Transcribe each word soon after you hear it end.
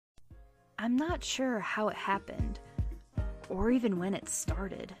I'm not sure how it happened, or even when it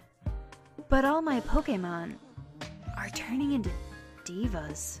started. But all my Pokemon are turning into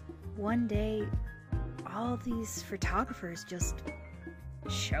divas. One day, all these photographers just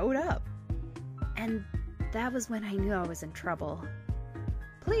showed up. And that was when I knew I was in trouble.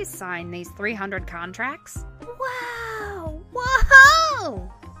 Please sign these 300 contracts. Wow!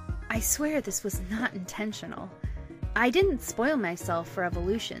 Whoa! I swear this was not intentional. I didn't spoil myself for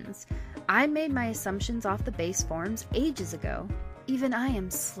evolutions. I made my assumptions off the base forms ages ago. Even I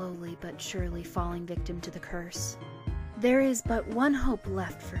am slowly but surely falling victim to the curse. There is but one hope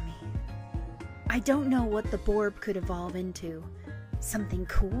left for me. I don't know what the Borb could evolve into. Something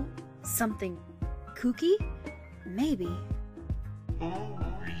cool? Something kooky? Maybe. Oh,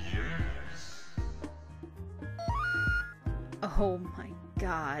 yes. Oh my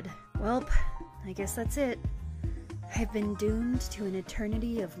god. Welp, I guess that's it. I've been doomed to an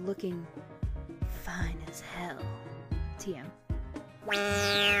eternity of looking fine as hell. TM.